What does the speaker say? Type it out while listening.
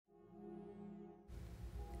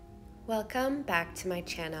Welcome back to my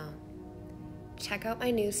channel. Check out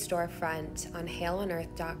my new storefront on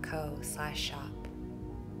halonearth.co/shop.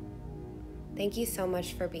 Thank you so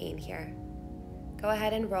much for being here. Go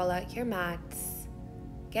ahead and roll out your mats,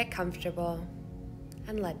 get comfortable,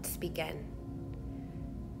 and let's begin.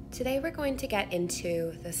 Today we're going to get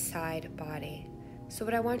into the side body. So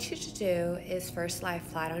what I want you to do is first lie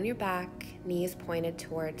flat on your back, knees pointed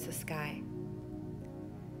towards the sky.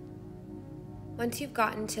 Once you've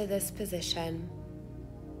gotten to this position,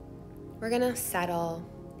 we're going to settle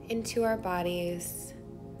into our bodies,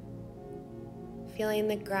 feeling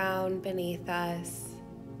the ground beneath us.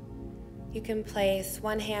 You can place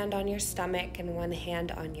one hand on your stomach and one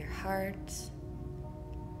hand on your heart,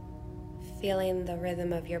 feeling the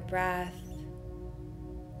rhythm of your breath,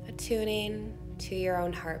 attuning to your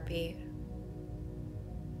own heartbeat.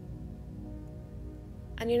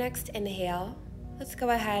 On your next inhale, let's go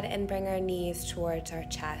ahead and bring our knees towards our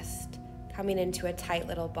chest, coming into a tight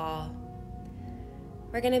little ball.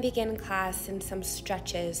 We're going to begin class in some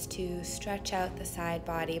stretches to stretch out the side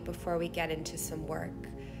body before we get into some work.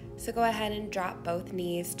 So go ahead and drop both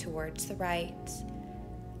knees towards the right.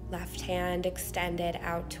 Left hand extended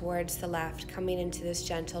out towards the left, coming into this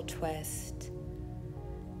gentle twist.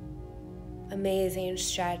 Amazing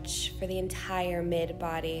stretch for the entire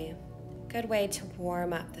mid-body. Good way to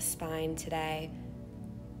warm up the spine today.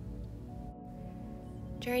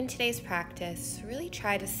 During today's practice, really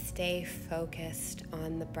try to stay focused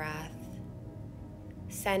on the breath,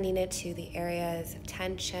 sending it to the areas of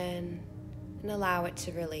tension and allow it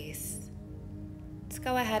to release. Let's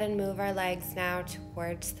go ahead and move our legs now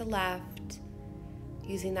towards the left,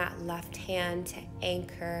 using that left hand to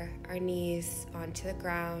anchor our knees onto the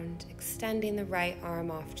ground, extending the right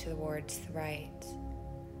arm off towards the right.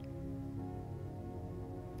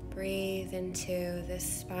 Breathe into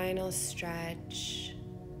this spinal stretch.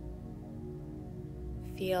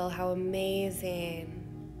 Feel how amazing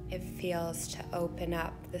it feels to open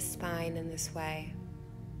up the spine in this way.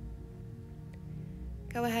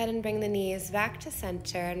 Go ahead and bring the knees back to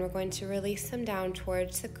center, and we're going to release them down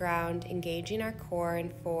towards the ground, engaging our core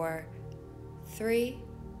in 4, 3,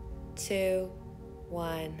 2,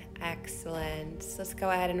 1. Excellent. So let's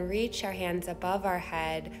go ahead and reach our hands above our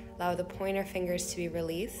head, allow the pointer fingers to be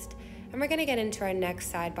released, and we're going to get into our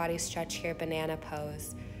next side body stretch here, banana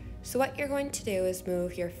pose. So what you're going to do is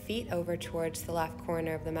move your feet over towards the left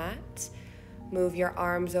corner of the mat, move your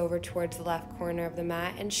arms over towards the left corner of the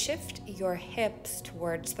mat, and shift your hips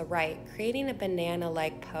towards the right, creating a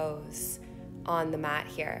banana-like pose on the mat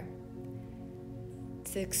here.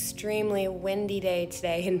 It's an extremely windy day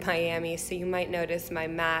today in Miami, so you might notice my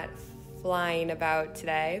mat flying about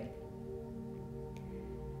today.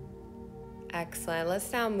 Excellent.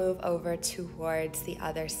 Let's now move over towards the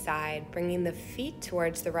other side, bringing the feet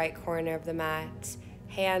towards the right corner of the mat,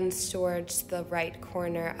 hands towards the right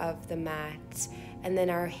corner of the mat, and then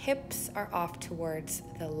our hips are off towards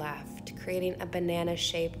the left, creating a banana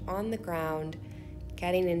shape on the ground,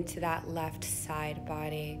 getting into that left side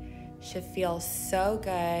body. Should feel so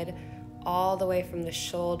good all the way from the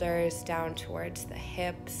shoulders down towards the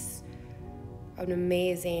hips. An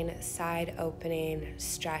amazing side opening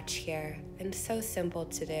stretch here, and so simple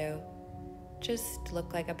to do. Just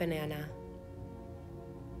look like a banana.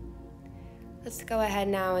 Let's go ahead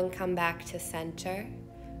now and come back to center.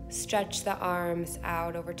 Stretch the arms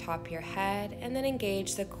out over top of your head, and then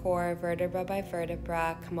engage the core vertebra by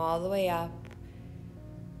vertebra. Come all the way up,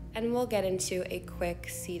 and we'll get into a quick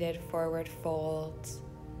seated forward fold.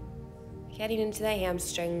 Getting into the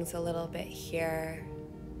hamstrings a little bit here.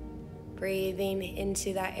 Breathing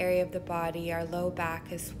into that area of the body, our low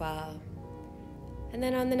back as well. And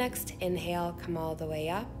then on the next inhale, come all the way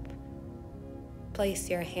up.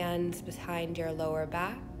 Place your hands behind your lower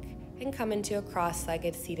back and come into a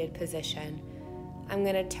cross-legged seated position. I'm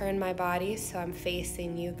going to turn my body so I'm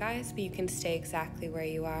facing you guys, but you can stay exactly where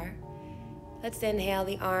you are. Let's inhale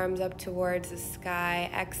the arms up towards the sky.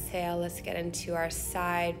 Exhale, let's get into our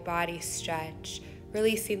side body stretch,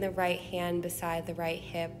 releasing the right hand beside the right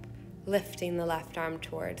hip, lifting the left arm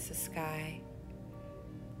towards the sky.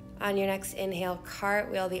 On your next inhale,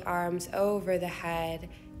 cartwheel the arms over the head,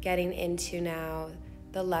 getting into now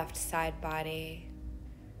the left side body.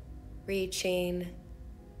 Reaching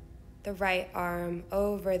the right arm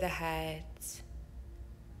over the head.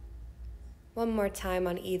 One more time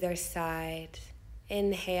on either side.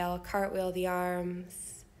 Inhale, cartwheel the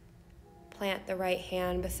arms. Plant the right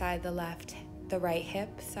hand beside the right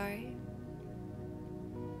hip,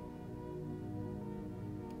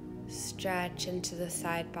 Stretch into the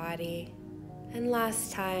side body. And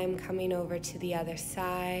last time, coming over to the other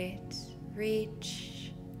side,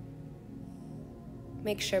 reach,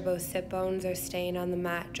 Make sure both sit bones are staying on the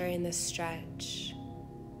mat during this stretch.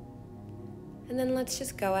 And then let's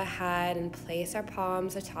just go ahead and place our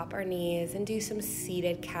palms atop our knees and do some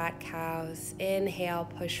seated cat-cows. Inhale,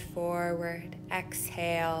 push forward.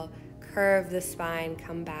 Exhale, curve the spine,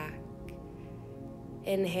 come back.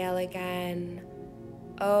 Inhale again,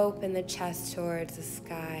 open the chest towards the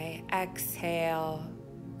sky. Exhale,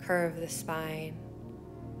 curve the spine.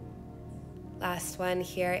 Last one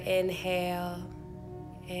here, inhale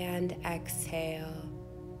and exhale.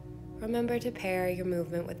 Remember to pair your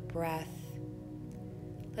movement with breath.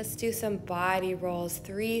 Let's do some body rolls,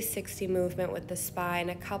 360 movement with the spine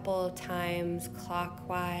a couple of times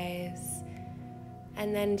clockwise.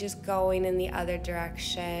 And then just going in the other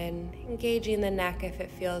direction, engaging the neck if it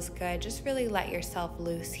feels good. Just really let yourself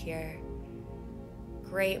loose here.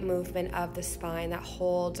 Great movement of the spine that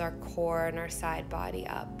holds our core and our side body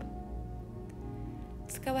up.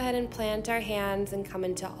 Let's go ahead and plant our hands and come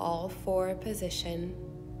into all four position.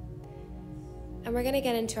 And we're going to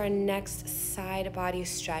get into our next side body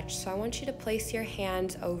stretch. So I want you to place your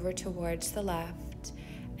hands over towards the left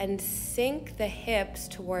and sink the hips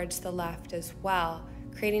towards the left as well,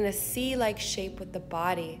 creating a C-like shape with the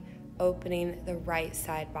body, opening the right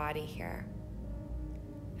side body here.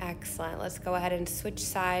 Excellent. Let's go ahead and switch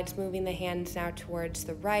sides, moving the hands now towards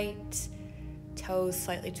the right, toes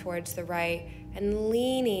slightly towards the right, and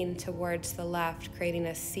leaning towards the left, creating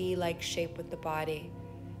a C-like shape with the body.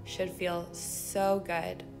 Should feel so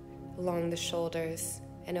good along the shoulders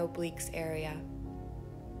and obliques area.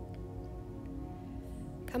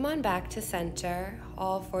 Come on back to center,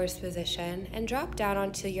 all fours position, and drop down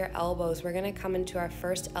onto your elbows. We're going to come into our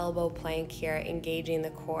first elbow plank here, engaging the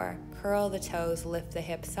core. Curl the toes, lift the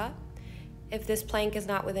hips up. If this plank is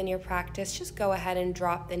not within your practice, just go ahead and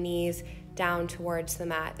drop the knees down towards the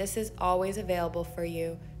mat. This is always available for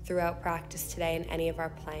you throughout practice today in any of our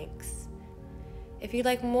planks. If you'd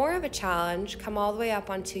like more of a challenge, come all the way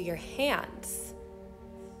up onto your hands.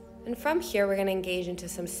 And from here, we're going to engage into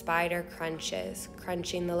some spider crunches,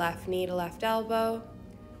 crunching the left knee to left elbow,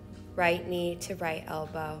 right knee to right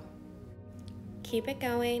elbow. Keep it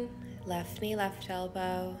going. Left knee, left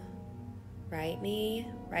elbow, right knee,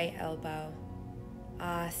 right elbow.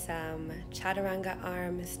 Awesome. Chaturanga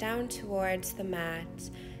arms down towards the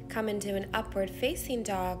mat. Come into an upward facing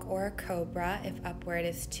dog or a cobra if upward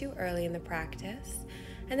is too early in the practice.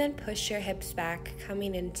 And then push your hips back,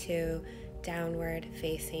 coming into downward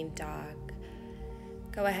facing dog.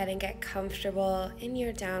 Go ahead and get comfortable in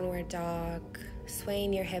your downward dog,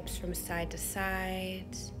 swaying your hips from side to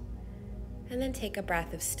side. And then take a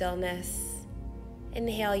breath of stillness.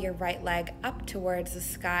 Inhale your right leg up towards the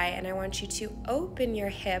sky, and I want you to open your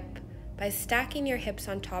hip by stacking your hips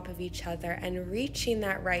on top of each other and reaching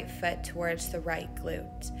that right foot towards the right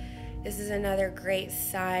glute. This is another great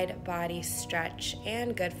side body stretch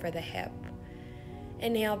and good for the hip.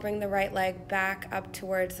 Inhale, bring the right leg back up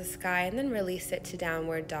towards the sky and then release it to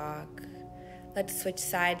downward dog. Let's switch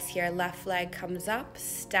sides here. Left leg comes up,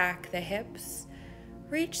 stack the hips.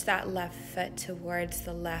 Reach that left foot towards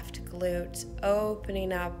the left glute,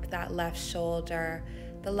 opening up that left shoulder,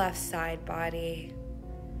 the left side body.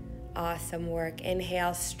 Awesome work.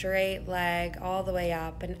 Inhale, straight leg all the way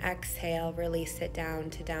up, and exhale, release it down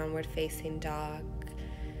to downward facing dog.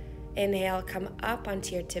 Inhale, come up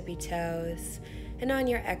onto your tippy toes, and on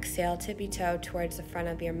your exhale, tippy toe towards the front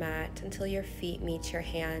of your mat until your feet meet your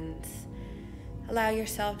hands. Allow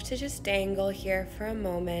yourself to just dangle here for a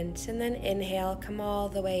moment, and then inhale, come all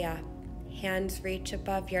the way up. Hands reach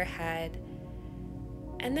above your head,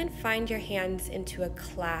 and then find your hands into a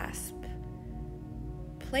clasp.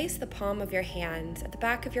 Place the palm of your hands at the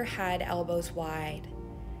back of your head, elbows wide.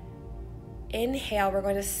 Inhale, we're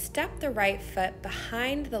going to step the right foot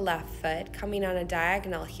behind the left foot, coming on a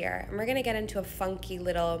diagonal here. And we're going to get into a funky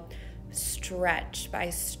little stretch by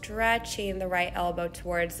stretching the right elbow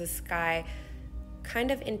towards the sky, kind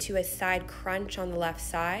of into a side crunch on the left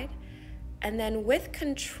side. And then with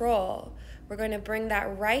control, we're going to bring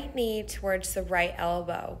that right knee towards the right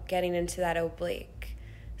elbow, getting into that oblique.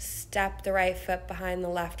 Step the right foot behind the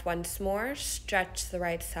left once more, stretch the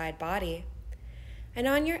right side body. And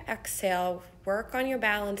on your exhale, work on your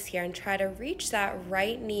balance here and try to reach that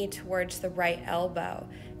right knee towards the right elbow,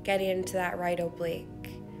 getting into that right oblique.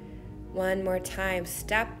 One more time,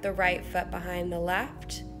 step the right foot behind the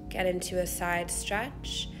left, get into a side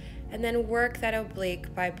stretch, and then work that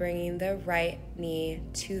oblique by bringing the right knee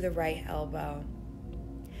to the right elbow.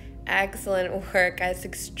 Excellent work. It's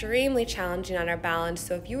extremely challenging on our balance,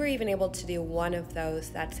 so if you were even able to do one of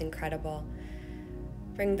those, that's incredible.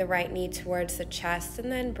 Bring the right knee towards the chest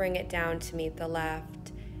and then bring it down to meet the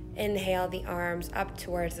left. Inhale the arms up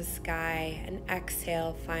towards the sky, and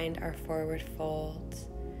exhale, find our forward fold.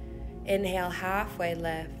 Inhale, halfway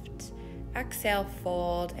lift. Exhale,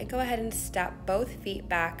 fold, and go ahead and step both feet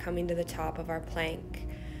back, coming to the top of our plank.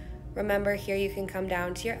 Remember, here you can come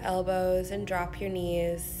down to your elbows and drop your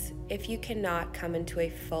knees if you cannot come into a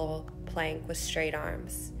full plank with straight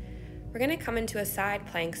arms. We're going to come into a side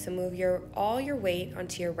plank, so move all your weight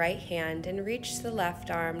onto your right hand and reach the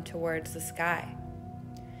left arm towards the sky.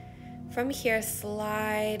 From here,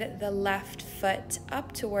 slide the left foot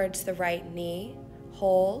up towards the right knee,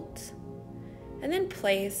 hold, and then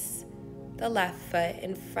place the left foot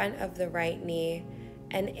in front of the right knee,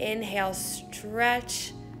 and inhale,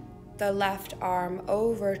 stretch the left arm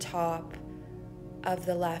over top of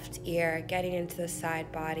the left ear, getting into the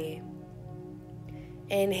side body.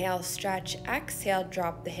 Inhale, stretch, exhale,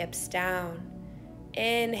 drop the hips down.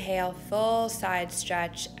 Inhale, full side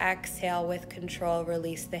stretch, exhale with control,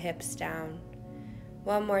 release the hips down.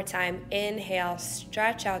 One more time, inhale,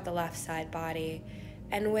 stretch out the left side body,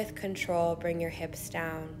 and with control, bring your hips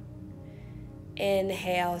down.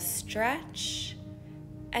 Inhale, stretch,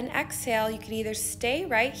 and exhale. You can either stay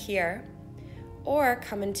right here or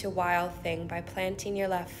come into Wild Thing by planting your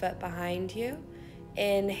left foot behind you.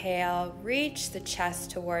 Inhale, reach the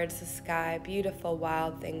chest towards the sky, beautiful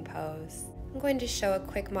Wild Thing pose. I'm going to show a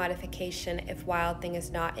quick modification if Wild Thing is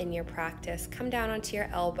not in your practice. Come down onto your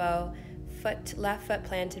elbow, left foot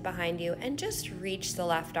planted behind you, and just reach the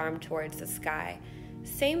left arm towards the sky.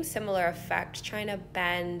 Same similar effect, trying to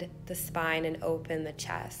bend the spine and open the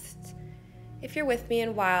chest. If you're with me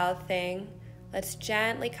in Wild Thing, let's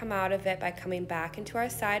gently come out of it by coming back into our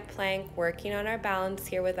side plank, working on our balance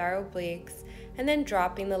here with our obliques, and then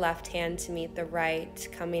dropping the left hand to meet the right,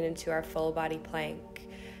 coming into our full body plank.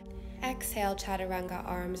 Exhale, chaturanga,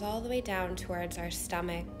 arms all the way down towards our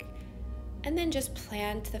stomach. And then just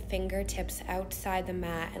plant the fingertips outside the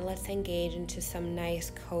mat, and let's engage into some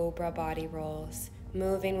nice cobra body rolls.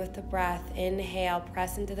 Moving with the breath, inhale,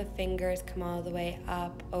 press into the fingers, come all the way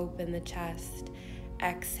up, open the chest.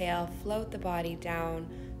 Exhale, float the body down,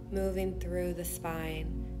 moving through the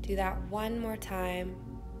spine. Do that one more time.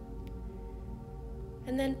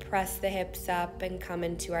 And then press the hips up and come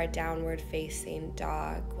into our downward facing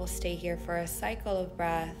dog. We'll stay here for a cycle of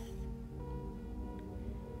breath.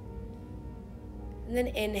 And then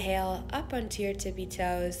inhale up onto your tippy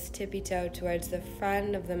toes, tippy toe towards the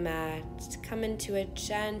front of the mat. Come into a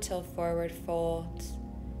gentle forward fold.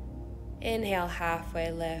 Inhale, halfway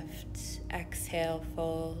lift. Exhale,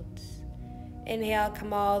 fold. Inhale,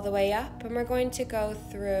 come all the way up, and we're going to go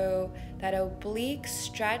through that oblique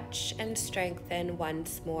stretch and strengthen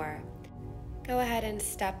once more. Go ahead and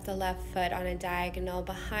step the left foot on a diagonal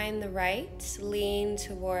behind the right, lean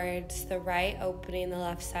towards the right, opening the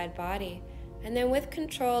left side body. And then with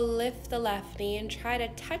control, lift the left knee and try to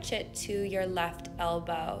touch it to your left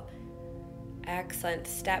elbow. Excellent.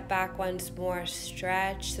 Step back once more,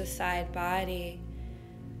 stretch the side body.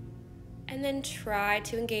 And then try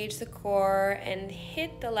to engage the core and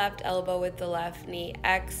hit the left elbow with the left knee.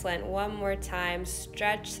 Excellent. One more time,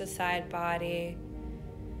 stretch the side body.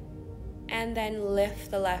 And then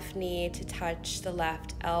lift the left knee to touch the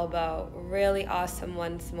left elbow. Really awesome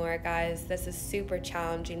once more, guys. This is super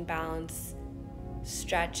challenging balance.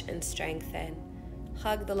 Stretch and strengthen.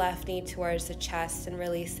 Hug the left knee towards the chest and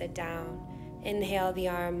release it down. Inhale the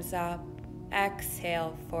arms up.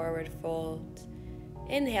 Exhale, forward fold.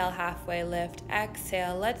 Inhale, halfway lift.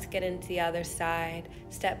 Exhale, let's get into the other side.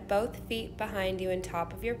 Step both feet behind you on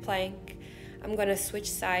top of your plank. I'm going to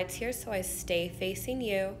switch sides here so I stay facing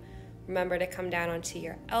you. Remember to come down onto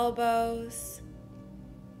your elbows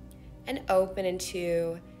and open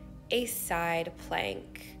into a side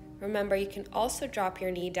plank. Remember, you can also drop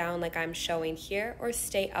your knee down like I'm showing here, or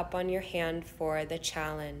stay up on your hand for the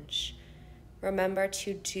challenge. Remember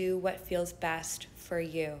to do what feels best for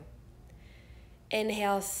you.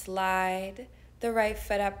 Inhale, slide the right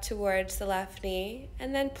foot up towards the left knee,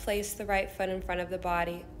 and then place the right foot in front of the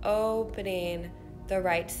body, opening the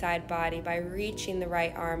right side body by reaching the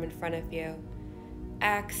right arm in front of you.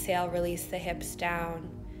 Exhale, release the hips down.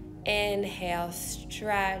 Inhale,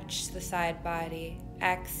 stretch the side body.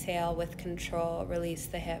 Exhale, with control, release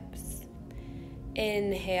the hips.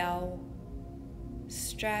 Inhale,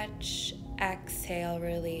 stretch. Exhale,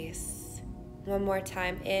 release. One more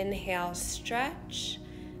time, inhale, stretch,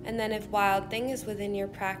 and then if Wild Thing is within your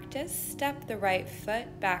practice, step the right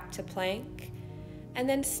foot back to plank, and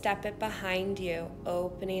then step it behind you,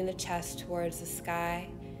 opening the chest towards the sky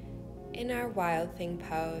in our Wild Thing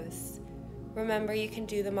pose. Remember, you can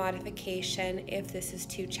do the modification if this is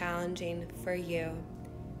too challenging for you.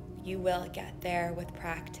 You will get there with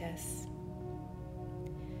practice.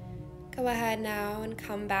 Go ahead now and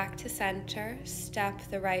come back to center. Step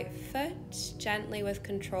the right foot gently with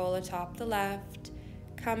control atop the left.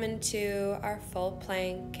 Come into our full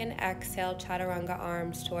plank and exhale, chaturanga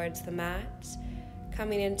arms towards the mat.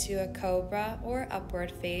 Coming into a cobra or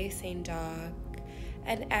upward facing dog.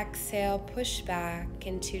 And exhale, push back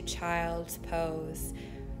into child's pose.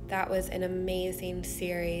 That was an amazing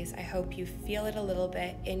series. I hope you feel it a little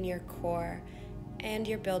bit in your core and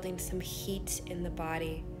you're building some heat in the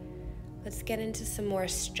body. Let's get into some more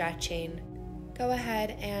stretching. Go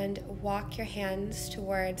ahead and walk your hands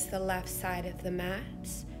towards the left side of the mat,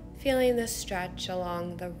 feeling the stretch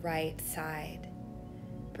along the right side.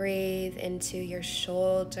 Breathe into your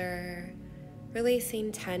shoulder,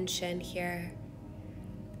 releasing tension here.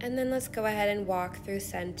 And then let's go ahead and walk through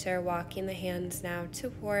center, walking the hands now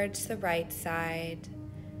towards the right side,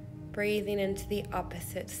 breathing into the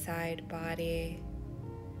opposite side body.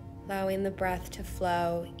 Allowing the breath to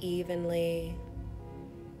flow evenly.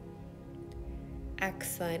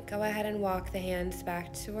 Excellent. Go ahead and walk the hands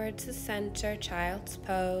back towards the center, child's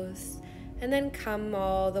pose, and then come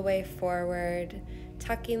all the way forward,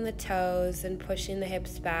 tucking the toes and pushing the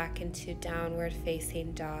hips back into downward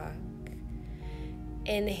facing dog.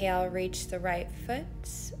 Inhale, reach the right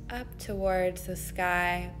foot up towards the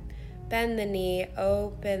sky. Bend the knee,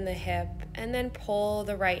 open the hip, and then pull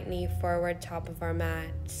the right knee forward, top of our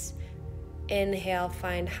mat. Inhale,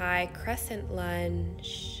 find high crescent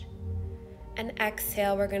lunge. And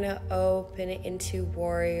exhale, we're going to open it into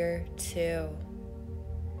warrior two.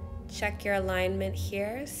 Check your alignment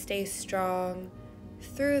here. Stay strong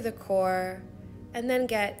through the core, and then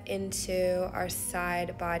get into our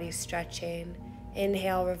side body stretching.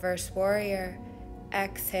 Inhale, reverse warrior.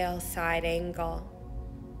 Exhale, side angle.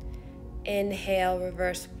 Inhale,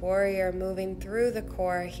 reverse warrior, moving through the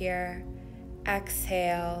core here.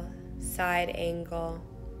 Exhale, side angle.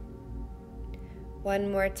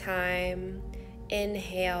 One more time.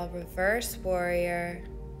 Inhale, reverse warrior.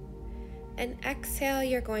 And exhale,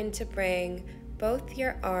 you're going to bring both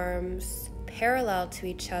your arms parallel to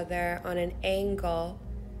each other on an angle,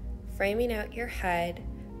 framing out your head,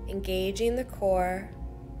 engaging the core,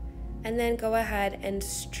 and then go ahead and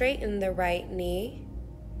straighten the right knee.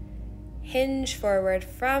 Hinge forward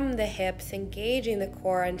from the hips, engaging the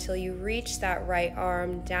core until you reach that right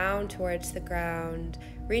arm down towards the ground,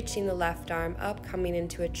 reaching the left arm up, coming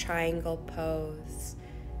into a triangle pose.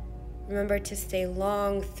 Remember to stay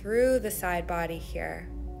long through the side body here.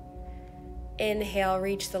 Inhale,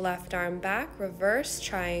 reach the left arm back, reverse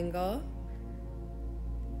triangle.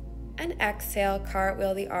 And exhale,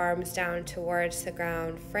 cartwheel the arms down towards the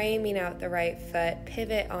ground, framing out the right foot,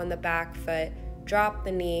 pivot on the back foot, drop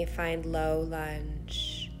the knee, find low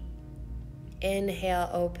lunge. Inhale,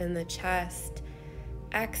 open the chest.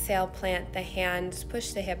 Exhale, plant the hands,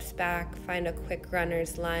 push the hips back, find a quick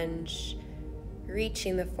runner's lunge,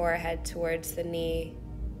 reaching the forehead towards the knee.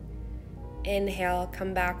 Inhale,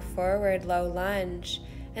 come back forward, low lunge.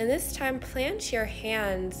 And this time, plant your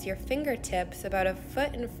hands, your fingertips, about a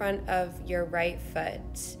foot in front of your right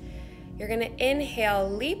foot. You're going to inhale,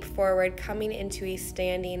 leap forward, coming into a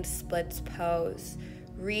standing splits pose,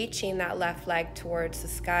 reaching that left leg towards the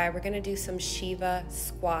sky. We're going to do some Shiva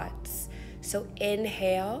squats. So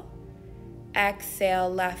inhale, exhale,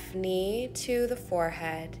 left knee to the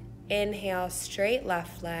forehead. Inhale, straight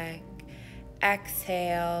left leg.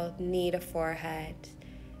 Exhale, knee to forehead.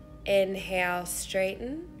 Inhale,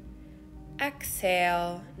 straighten.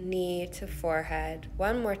 Exhale, knee to forehead.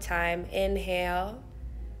 One more time. Inhale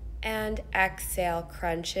and exhale,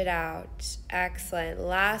 crunch it out. Excellent.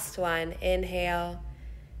 Last one. Inhale,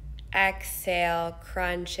 exhale,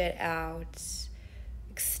 crunch it out.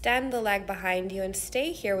 Extend the leg behind you and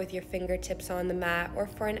stay here with your fingertips on the mat, or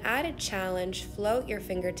for an added challenge, float your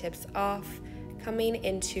fingertips off, coming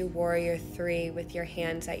into warrior three with your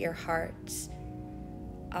hands at your heart.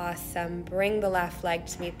 Awesome. Bring the left leg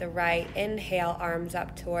to meet the right. Inhale, arms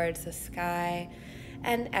up towards the sky.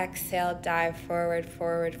 And exhale, dive forward,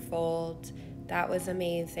 forward fold. That was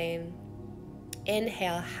amazing.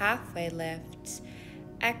 Inhale, halfway lift.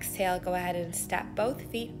 Exhale, go ahead and step both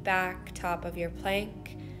feet back, top of your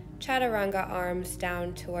plank. Chaturanga, arms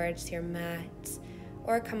down towards your mat.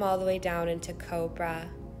 Or come all the way down into cobra.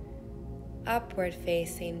 Upward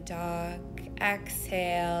facing dog.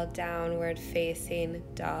 Exhale, downward facing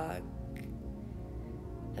dog.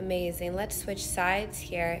 Amazing. Let's switch sides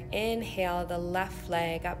here. Inhale, the left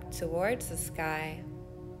leg up towards the sky.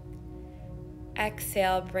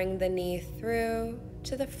 Exhale, bring the knee through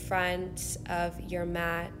to the front of your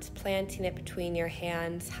mat, planting it between your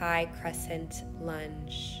hands, high crescent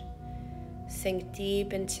lunge. Sink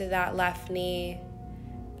deep into that left knee,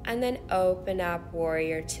 and then open up,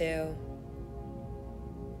 warrior two.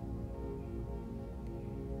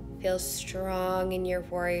 Feel strong in your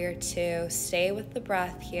warrior two. Stay with the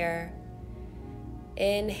breath here.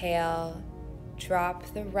 Inhale, drop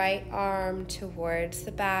the right arm towards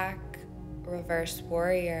the back, reverse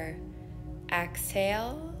warrior.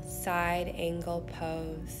 Exhale, side angle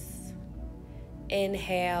pose.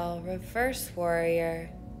 Inhale, reverse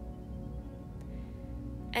warrior.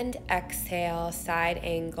 And exhale, side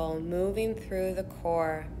angle, moving through the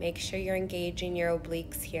core. Make sure you're engaging your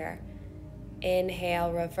obliques here.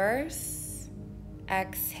 Inhale, reverse.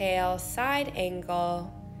 Exhale, side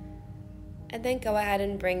angle. And then go ahead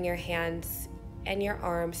and bring your hands and your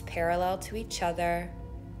arms parallel to each other,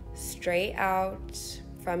 straight out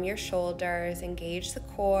from your shoulders. Engage the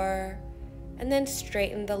core, and then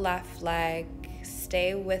straighten the left leg.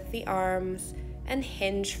 Stay with the arms and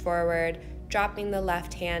hinge forward, dropping the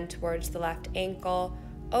left hand towards the left ankle,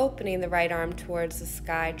 opening the right arm towards the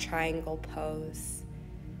sky, triangle pose.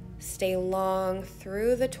 Stay long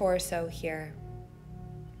through the torso here.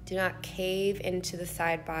 Do not cave into the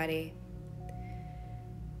side body.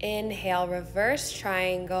 Inhale, reverse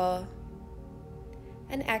triangle.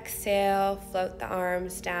 And exhale, float the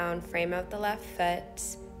arms down, frame out the left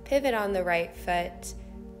foot, pivot on the right foot,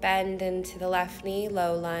 bend into the left knee,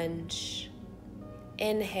 low lunge.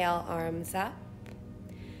 Inhale, arms up.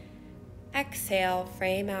 Exhale,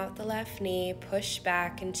 frame out the left knee, push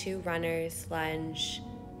back into runner's lunge.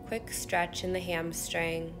 Quick stretch in the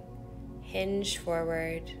hamstring. Hinge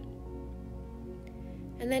forward.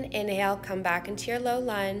 And then inhale, come back into your low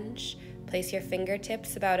lunge. Place your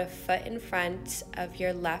fingertips about a foot in front of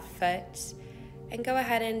your left foot. And go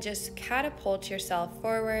ahead and just catapult yourself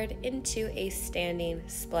forward into a standing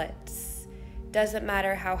splits. Doesn't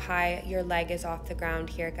matter how high your leg is off the ground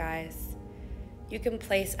here, guys. You can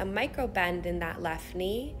place a micro bend in that left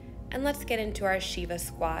knee, and let's get into our Shiva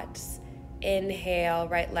squats. Inhale,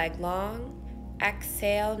 right leg long.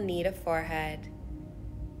 Exhale, knee to forehead.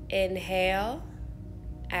 Inhale,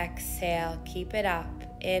 exhale, keep it up.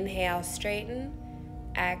 Inhale, straighten.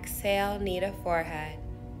 Exhale, knee to forehead.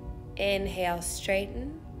 Inhale,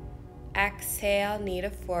 straighten. Exhale, knee to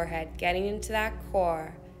forehead. Getting into that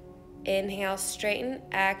core. Inhale, straighten.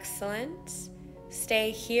 Excellent. Stay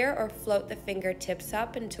here or float the fingertips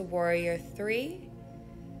up into warrior three.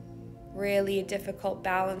 Really difficult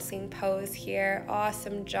balancing pose here.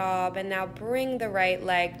 Awesome job. And now bring the right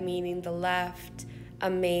leg, meaning the left.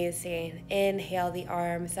 Amazing. Inhale the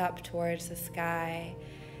arms up towards the sky.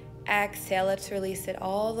 Exhale, let's release it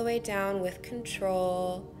all the way down with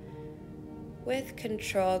control. With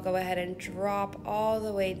control, go ahead and drop all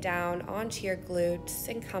the way down onto your glutes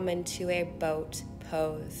and come into a boat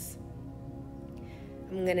pose.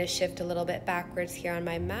 I'm going to shift a little bit backwards here on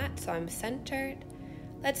my mat so I'm centered.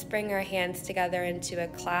 Let's bring our hands together into a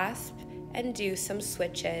clasp and do some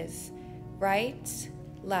switches. Right,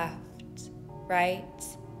 left, right,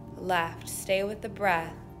 left. Stay with the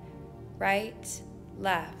breath. Right,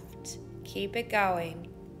 left. Keep it going.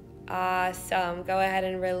 Awesome. Go ahead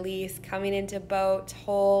and release. Coming into boat.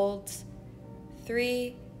 Hold.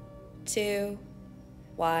 3, 2,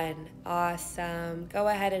 1. Awesome. Go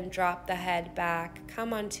ahead and drop the head back.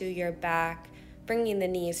 Come onto your back, bringing the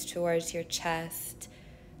knees towards your chest.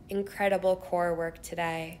 Incredible core work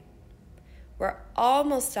today. We're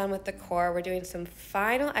almost done with the core. We're doing some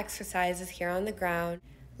final exercises here on the ground.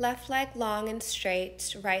 Left leg long and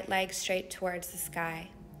straight, right leg straight towards the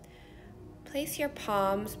sky. Place your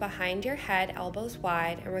palms behind your head, elbows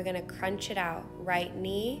wide, and we're going to crunch it out. Right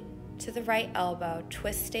knee to the right elbow,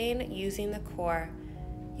 twisting using the core.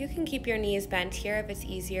 You can keep your knees bent here if it's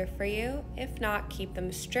easier for you. If not, keep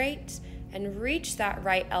them straight and reach that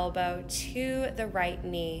right elbow to the right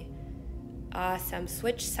knee. Awesome.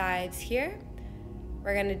 Switch sides here.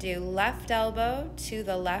 We're going to do left elbow to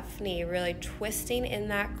the left knee, really twisting in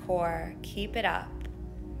that core. Keep it up.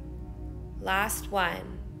 Last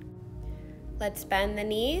one. Let's bend the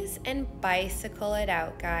knees and bicycle it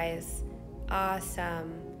out, guys.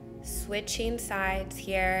 Awesome. Switching sides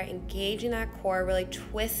here, engaging that core, really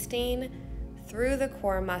twisting through the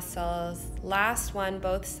core muscles. Last one,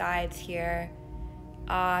 both sides here.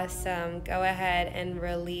 Awesome. Go ahead and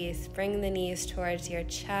release. Bring the knees towards your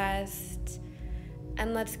chest.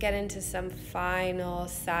 And let's get into some final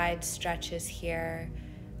side stretches here.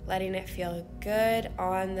 Letting it feel good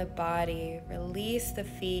on the body. Release the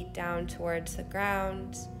feet down towards the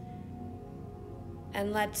ground.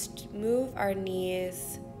 And let's move our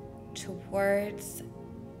knees towards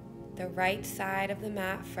the right side of the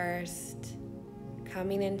mat first.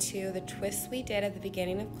 Coming into the twists we did at the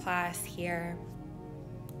beginning of class here.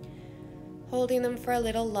 Holding them for a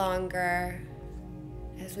little longer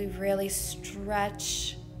as we really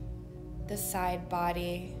stretch the side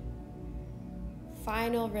body.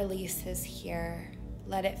 Final releases here.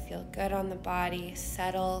 Let it feel good on the body,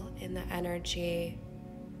 settle in the energy.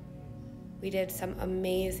 We did some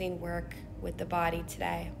amazing work with the body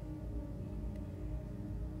today.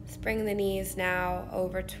 Let's bring the knees now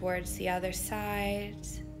over towards the other side.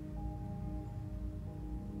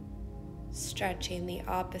 Stretching the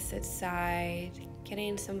opposite side,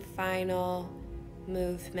 getting some final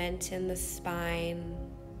movement in the spine.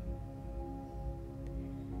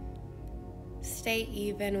 Stay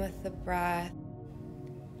even with the breath,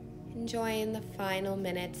 enjoying the final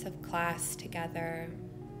minutes of class together.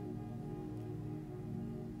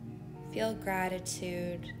 Feel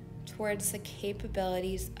gratitude towards the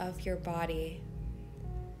capabilities of your body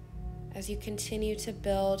as you continue to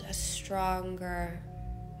build a stronger,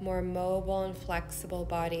 more mobile and flexible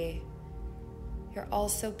body. You're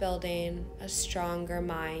also building a stronger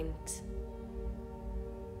mind.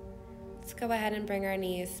 Let's go ahead and bring our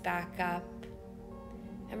knees back up.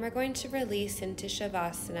 And we're going to release into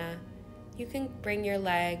Shavasana. You can bring your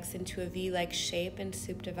legs into a V-like shape in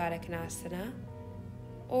Supta Baddha Konasana,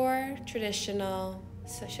 or traditional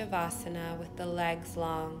Shavasana with the legs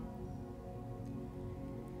long.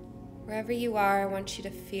 Wherever you are, I want you to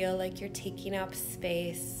feel like you're taking up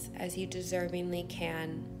space as you deservingly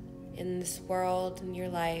can in this world, in your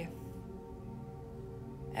life,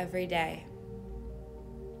 every day.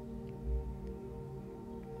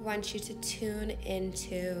 I want you to tune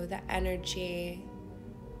into the energy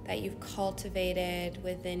that you've cultivated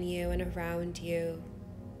within you and around you.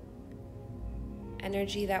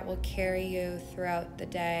 Energy that will carry you throughout the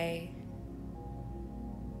day.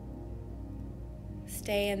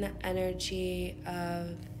 Stay in the energy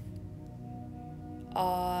of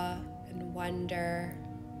awe and wonder.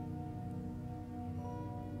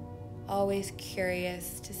 Always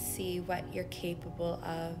curious to see what you're capable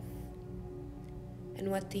of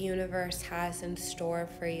and what the universe has in store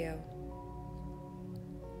for you.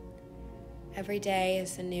 Every day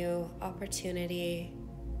is a new opportunity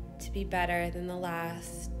to be better than the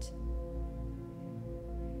last,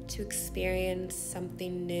 to experience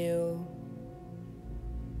something new,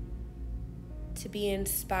 to be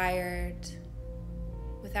inspired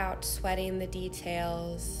without sweating the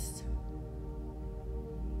details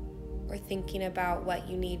or thinking about what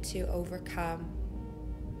you need to overcome.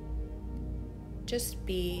 Just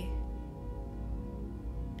be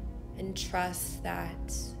and trust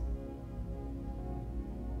that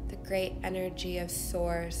the great energy of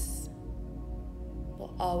Source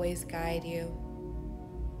will always guide you.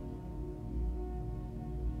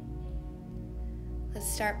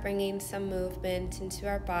 Let's start bringing some movement into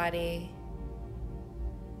our body.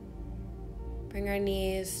 Bring our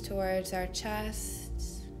knees towards our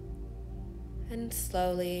chest and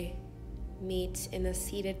slowly meet in a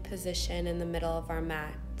seated position in the middle of our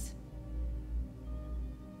mat.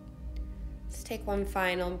 Let's take one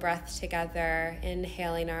final breath together,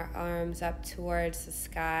 inhaling our arms up towards the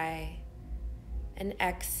sky, and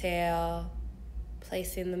exhale,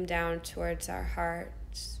 placing them down towards our heart.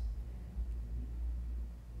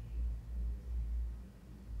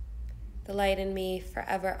 The light in me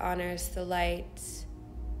forever honors the light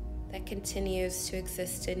that continues to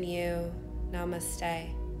exist in you.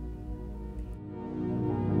 Namaste.